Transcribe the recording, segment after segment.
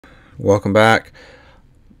Welcome back.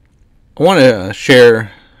 I want to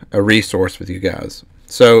share a resource with you guys.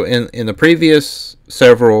 So in the previous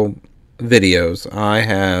several videos, I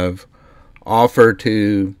have offered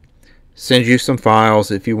to send you some files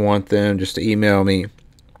if you want them, just to email me.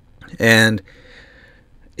 And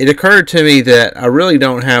it occurred to me that I really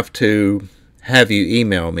don't have to have you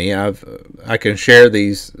email me. I can share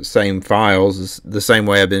these same files the same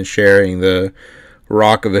way I've been sharing the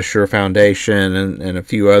Rock of Assure Foundation and a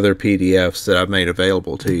few other PDFs that I've made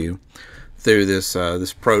available to you through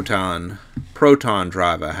this Proton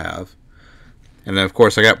drive I have. And of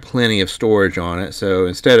course I got plenty of storage on it, so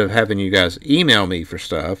instead of having you guys email me for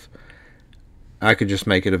stuff, I could just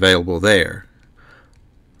make it available there.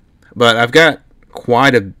 But I've got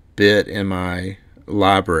quite a bit in my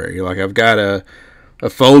library. Like, I've got a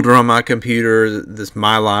folder on my computer that's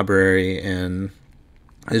my library, and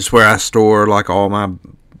it's where I store like all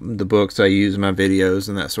the books I use in my videos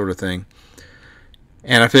and that sort of thing.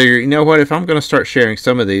 And I figure, you know what, if I'm going to start sharing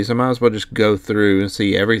some of these, I might as well just go through and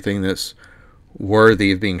see everything that's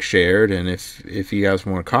worthy of being shared, and if you guys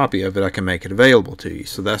want a copy of it, I can make it available to you.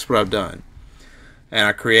 So that's what I've done. And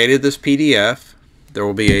I created this PDF. There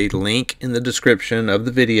will be a link in the description of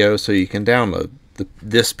the video so you can download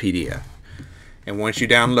this PDF. And once you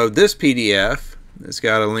download this PDF, it's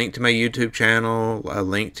got a link to my YouTube channel, a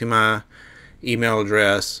link to my email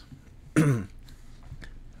address, and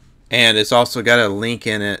it's also got a link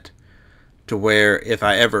in it to where if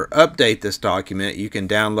I ever update this document, you can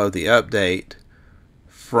download the update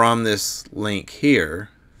from this link here.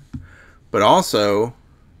 But also,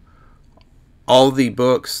 all the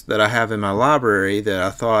books that I have in my library that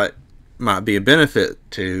I thought might be a benefit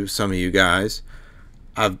to some of you guys,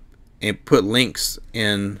 I've put links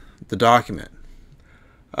in the document.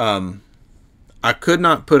 I could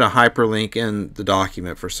not put a hyperlink in the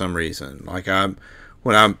document for some reason. Like,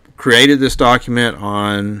 when I created this document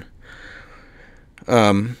on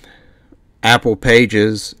Apple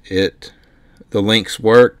Pages, the links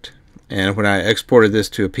worked, and when I exported this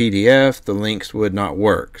to a PDF, the links would not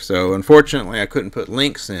work. So unfortunately, I couldn't put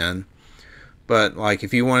links in. But like,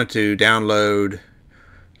 if you wanted to download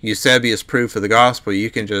Eusebius proof of the gospel, you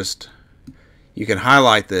can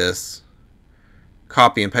highlight this,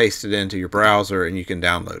 copy and paste it into your browser, and you can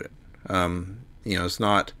download it. You know, it's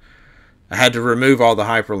not, I had to remove all the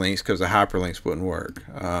hyperlinks because the hyperlinks wouldn't work.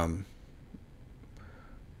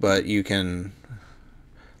 But you can,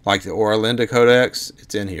 like the Oralinda Codex,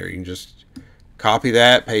 it's in here. You can just copy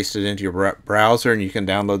that, paste it into your browser, and you can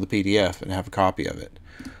download the PDF and have a copy of it.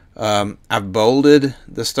 I've bolded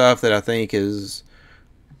the stuff that I think is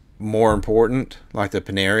more important, like the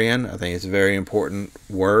Panarian. I think it's a very important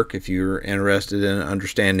work if you're interested in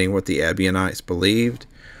understanding what the Ebionites believed,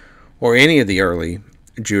 or any of the early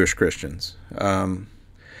Jewish Christians. In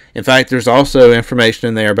fact, there's also information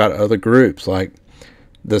in there about other groups, like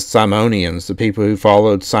the Simonians, the people who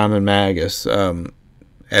followed Simon Magus.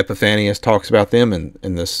 Epiphanius talks about them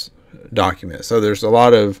in this document. So there's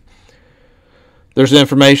there's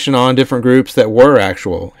information on different groups that were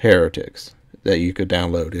actual heretics that you could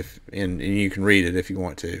download and you can read it if you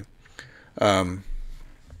want to.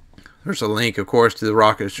 There's a link, of course, to the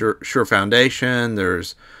Rock of Assure Foundation.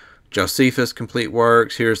 There's Josephus' complete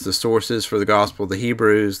works. Here's the sources for the Gospel of the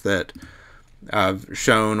Hebrews that I've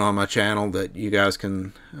shown on my channel that you guys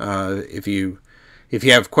can, if you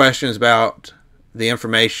have questions about the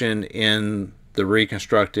information in the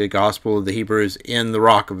reconstructed Gospel of the Hebrews in the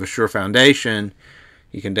Rock of Assure Foundation,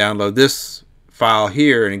 you can download this file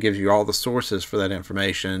here, and it gives you all the sources for that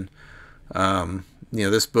information. You know,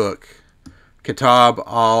 this book, Kitab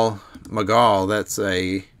al-Magal, that's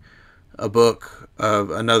a book of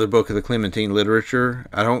another book of the Clementine literature.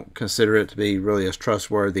 I don't consider it to be really as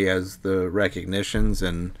trustworthy as the recognitions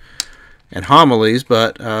and homilies,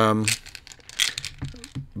 but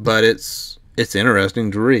it's interesting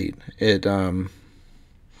to read. It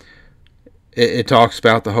talks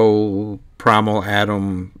about the whole primal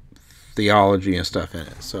Adam theology and stuff in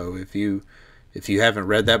it. So if you haven't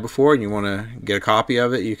read that before and you want to get a copy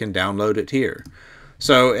of it, you can download it here.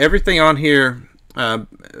 So everything on here,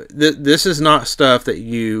 this is not stuff that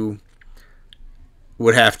you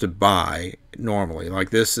would have to buy normally. Like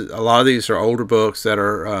this, a lot of these are older books that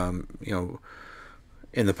are you know,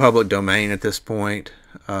 in the public domain at this point.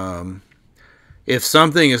 If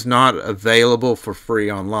something is not available for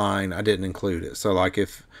free online, I didn't include it. So like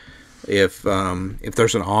if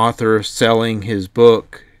there's an author selling his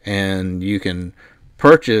book and you can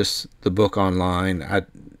purchase the book online,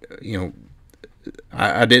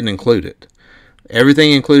 I didn't include it.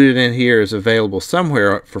 Everything included in here is available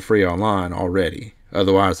somewhere for free online already.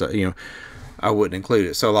 Otherwise, I wouldn't include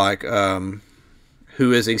it. So like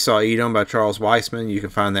Who is Esau Edom by Charles Weissman, you can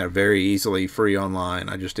find that very easily free online.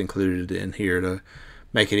 I just included it in here to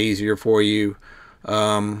make it easier for you.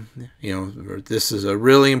 This is a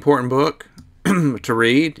really important book to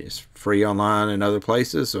read. It's free online in other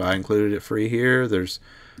places, so I included it free here. This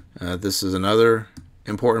is another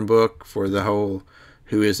important book for the whole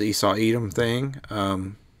Who is Esau Edom thing.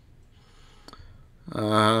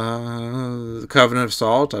 The Covenant of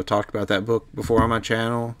Salt, I've talked about that book before on my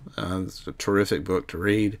channel. It's a terrific book to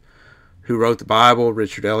read. Who Wrote the Bible?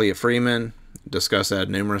 Richard Elliott Freeman. Discussed that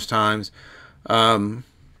numerous times.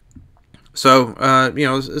 It's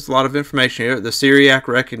a lot of information here. The Syriac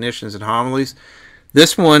Recognitions and Homilies.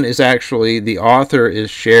 This one is actually, the author is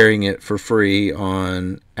sharing it for free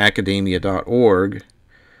on academia.org.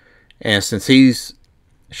 And since he's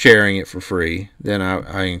sharing it for free, then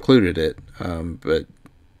I included it. But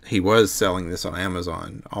he was selling this on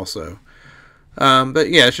Amazon also. But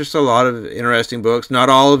yeah, it's just a lot of interesting books. Not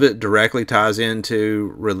all of it directly ties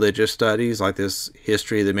into religious studies, like this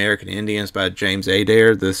History of the American Indians by James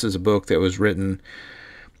Adair. This is a book that was written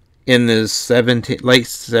in the late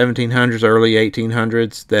 1700s, early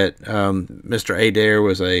 1800s, that Mr. Adair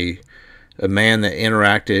was a man that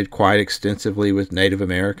interacted quite extensively with Native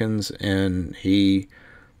Americans, and he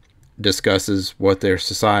discusses what their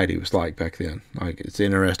society was like back then. Like, it's an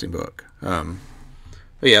interesting book.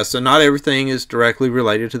 But yeah, so not everything is directly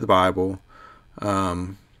related to the Bible.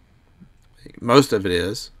 Most of it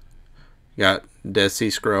is. You got Dead Sea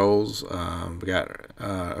Scrolls. We got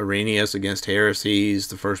Irenaeus Against Heresies,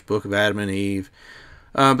 the first book of Adam and Eve.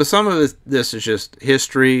 But some of this is just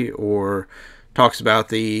history, or talks about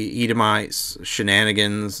the Edomites'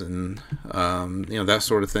 shenanigans and that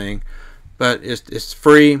sort of thing. But it's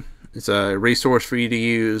free. It's a resource for you to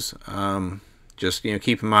use. Just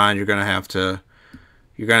keep in mind you're going to have to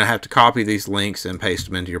copy these links and paste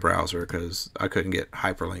them into your browser, because I couldn't get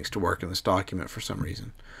hyperlinks to work in this document for some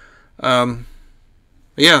reason.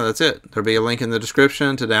 Yeah, that's it. There'll be a link in the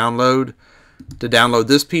description to download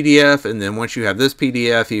this PDF, and then once you have this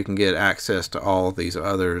PDF, you can get access to all of these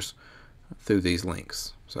others through these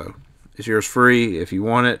links. So it's yours free if you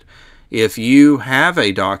want it. If you have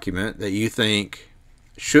a document that you think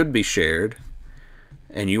should be shared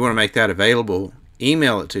and you want to make that available,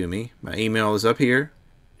 email it to me. My email is up here.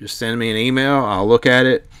 Just send me an email. I'll look at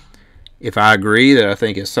it. If I agree that I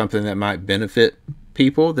think it's something that might benefit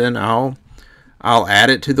people, then I'll add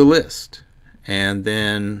it to the list. And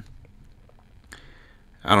then,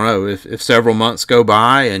 I don't know, if several months go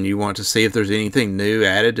by and you want to see if there's anything new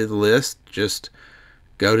added to the list, just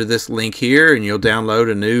go to this link here and you'll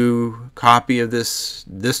download a new copy of this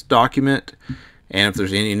document. And if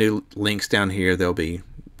there's any new links down here, they'll be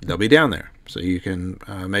down there, so you can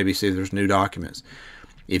maybe see if there's new documents.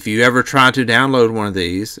 If you ever try to download one of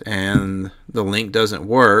these and the link doesn't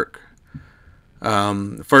work,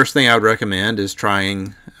 the first thing I would recommend is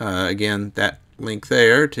trying, again, that link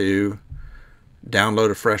there, to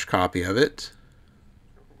download a fresh copy of it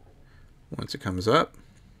once it comes up.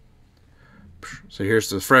 So here's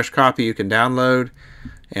the fresh copy you can download,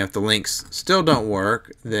 and if the links still don't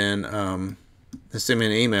work, then send me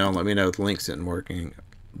an email and let me know if the link isn't working.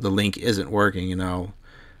 And I'll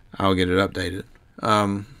get it updated.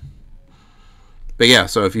 But yeah,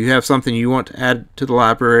 so if you have something you want to add to the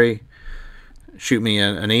library, shoot me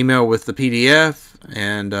an email with the PDF.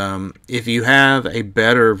 And if you have a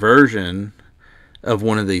better version of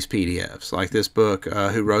one of these PDFs, like this book,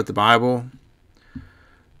 Who Wrote the Bible,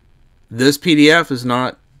 this PDF is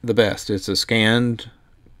not the best. It's a scanned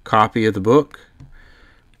copy of the book.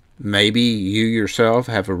 Maybe you yourself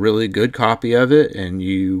have a really good copy of it and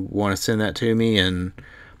you want to send that to me, and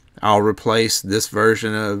I'll replace this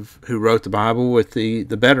version of Who Wrote the Bible with the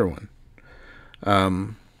better one.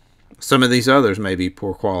 Some of these others may be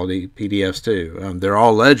poor quality PDFs too. They're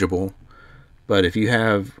all legible, but if you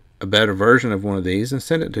have a better version of one of these, then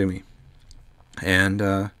send it to me.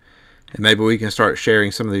 And maybe we can start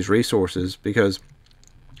sharing some of these resources, because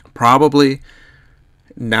probably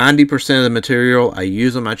 90% of the material I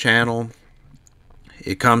use on my channel,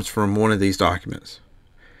 it comes from one of these documents.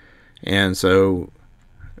 And so,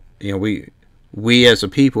 we as a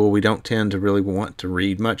people, we don't tend to really want to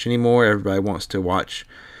read much anymore. Everybody wants to watch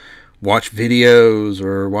videos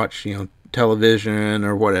or watch television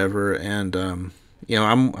or whatever. And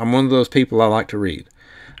I'm one of those people. I like to read.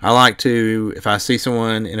 I like to, if I see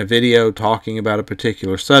someone in a video talking about a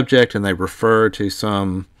particular subject and they refer to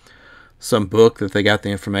some book that they got the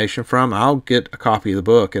information from, I'll get a copy of the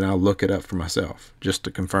book and I'll look it up for myself just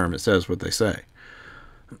to confirm it says what they say.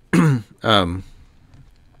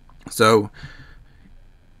 So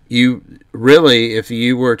you really, if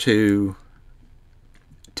you were to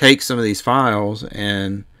take some of these files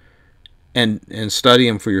and study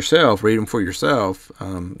them for yourself, read them for yourself,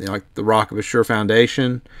 like the Rock of Assure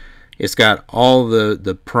Foundation, it's got all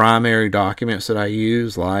the primary documents that I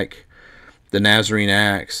use, like the Nazarene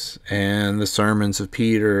Acts and the sermons of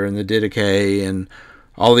Peter and the Didache, and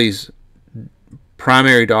all these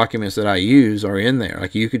primary documents that I use are in there.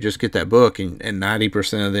 Like, you could just get that book, and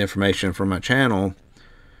 90% of the information from my channel,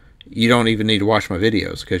 you don't even need to watch my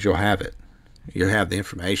videos, because you'll have it. You'll have the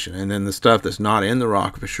information. And then the stuff that's not in the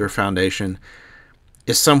Rock of Assure Foundation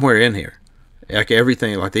is somewhere in here. Like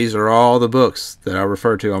everything, like these are all the books that I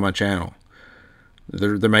refer to on my channel.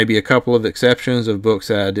 There may be a couple of exceptions of books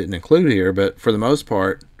that I didn't include here, but for the most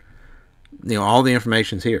part, all the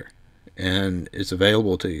information's here, and it's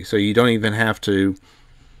available to you. So you don't even have to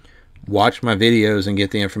watch my videos and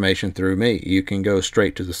get the information through me. You can go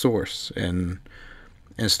straight to the source and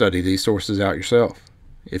study these sources out yourself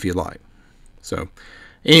if you like. So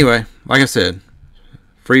anyway, like I said,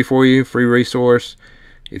 free for you, free resource.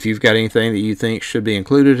 If you've got anything that you think should be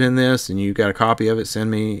included in this and you've got a copy of it,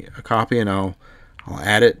 send me a copy and I'll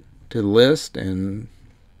add it to the list, and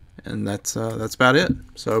that's about it.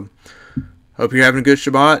 So hope you're having a good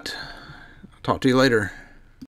Shabbat. I'll talk to you later.